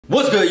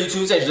What's good,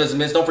 YouTube? It's Angel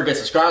Miss. Don't forget to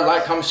subscribe,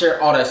 like, comment, share,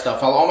 all that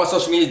stuff. Follow all my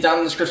social medias down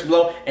in the description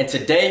below. And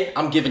today,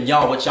 I'm giving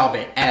y'all what y'all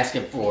been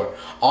asking for.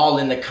 All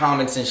in the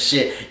comments and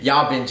shit.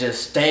 Y'all been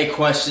just stay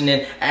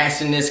questioning,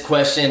 asking this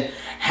question.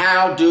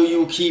 How do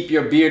you keep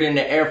your beard in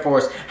the Air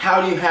Force?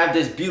 How do you have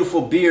this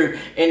beautiful beard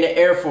in the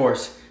Air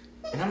Force?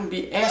 And I'm gonna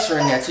be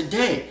answering that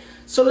today.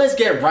 So let's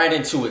get right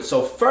into it.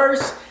 So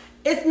first,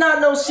 it's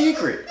not no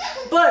secret.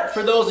 But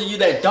for those of you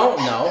that don't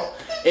know,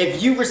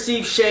 if you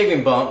receive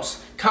shaving bumps,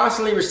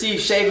 constantly receive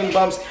shaving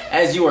bumps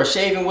as you are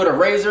shaving with a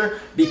razor,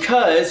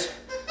 because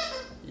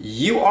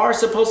you are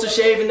supposed to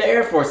shave in the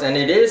Air Force and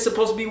it is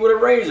supposed to be with a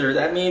razor.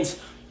 That means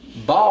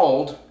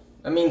bald,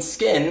 that means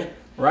skin,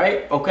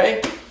 right?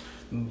 Okay?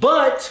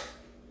 But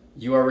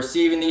you are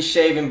receiving these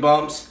shaving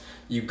bumps,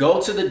 you go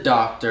to the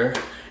doctor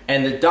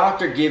and the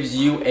doctor gives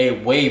you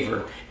a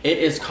waiver. It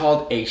is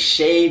called a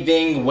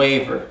shaving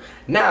waiver.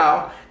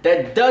 Now,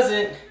 that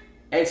doesn't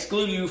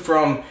exclude you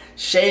from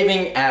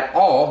shaving at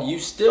all. You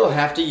still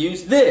have to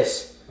use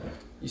this.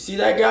 You see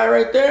that guy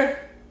right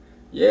there?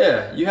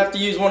 Yeah, you have to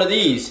use one of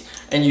these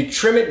and you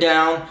trim it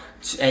down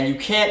and you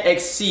can't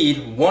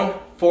exceed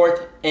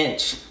 1/4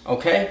 inch,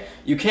 okay?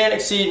 You can't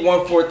exceed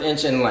 1/4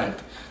 inch in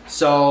length.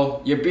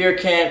 So your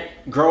beard can't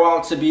grow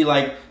out to be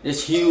like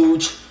this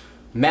huge,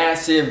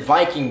 massive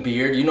Viking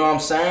beard, you know what I'm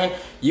saying?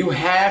 You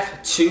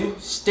have to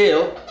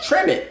still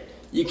trim it.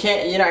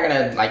 You're not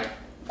gonna like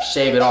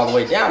shave it all the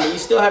way down, but you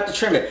still have to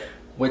trim it.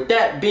 With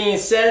that being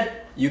said,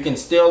 you can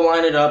still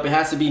line it up. It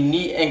has to be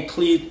neat and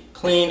clean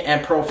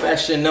and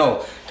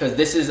professional, because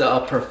this is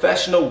a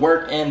professional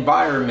work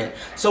environment.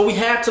 So we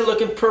have to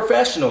look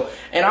professional.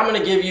 And I'm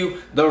gonna give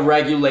you the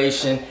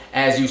regulation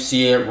as you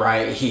see it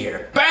right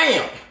here.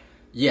 Bam!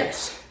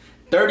 Yes,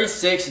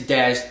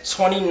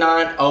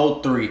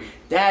 36-2903.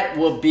 That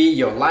will be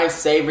your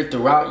lifesaver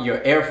throughout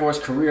your Air Force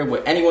career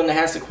with anyone that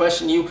has to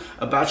question you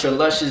about your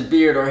luscious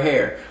beard or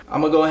hair. I'm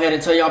gonna go ahead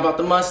and tell y'all about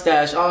the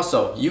mustache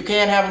also. You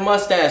can have a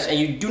mustache and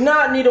you do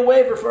not need a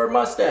waiver for a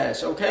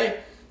mustache, okay?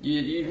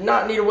 You do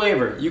not need a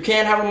waiver. You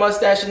can have a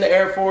mustache in the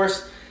Air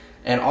Force,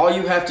 and all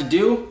you have to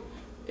do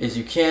is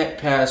you can't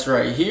pass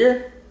right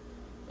here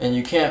and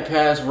you can't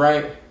pass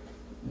right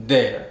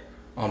there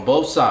on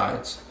both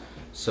sides.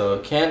 So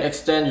you can't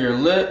extend your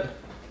lip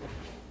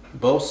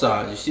both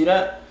sides. You see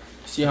that?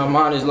 See how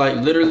mine is like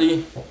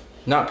literally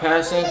not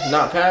passing,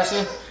 not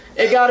passing?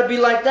 It gotta be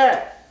like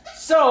that.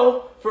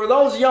 So, for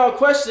those of y'all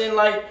questioning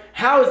like,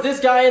 how is this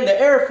guy in the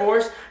Air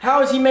Force?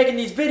 How is he making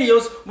these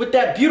videos with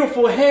that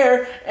beautiful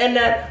hair and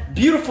that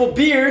beautiful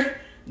beard?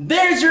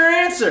 There's your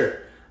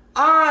answer.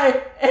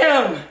 I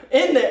am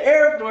in the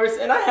Air Force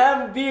and I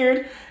have a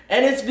beard,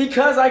 and it's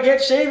because I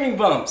get shaving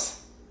bumps.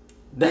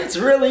 That's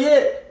really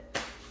it.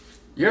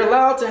 You're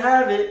allowed to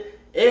have it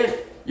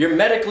if you're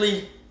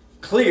medically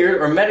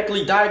cleared or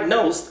medically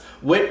diagnosed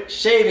with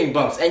shaving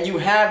bumps and you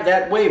have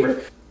that waiver.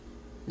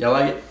 Y'all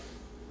like it?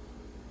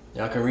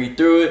 Y'all can read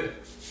through it.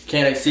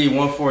 Can't exceed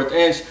 1/4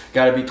 inch.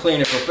 Gotta be clean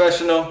and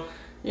professional.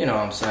 You know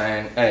what I'm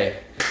saying? Hey,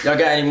 y'all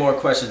got any more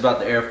questions about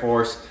the Air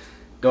Force?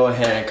 Go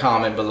ahead and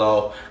comment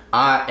below.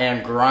 I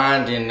am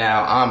grinding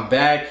now. I'm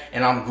back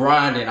and I'm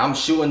grinding. I'm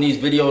shooting these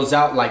videos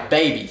out like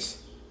babies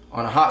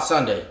on a hot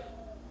Sunday.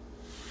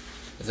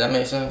 Does that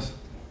make sense?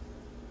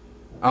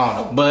 I don't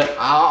know, but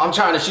I'm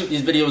trying to shoot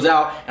these videos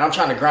out and I'm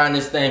trying to grind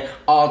this thing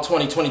all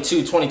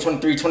 2022,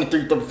 2023,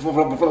 23,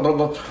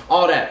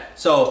 all that.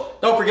 So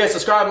don't forget,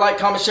 subscribe, like,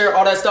 comment, share,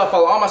 all that stuff.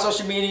 Follow all my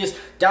social medias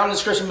down in the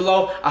description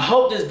below. I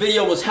hope this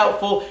video was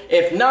helpful.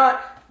 If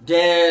not,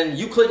 then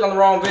you clicked on the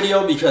wrong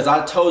video, because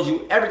I told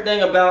you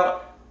everything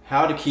about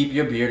how to keep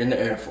your beard in the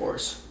Air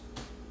Force.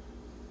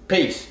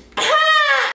 Peace.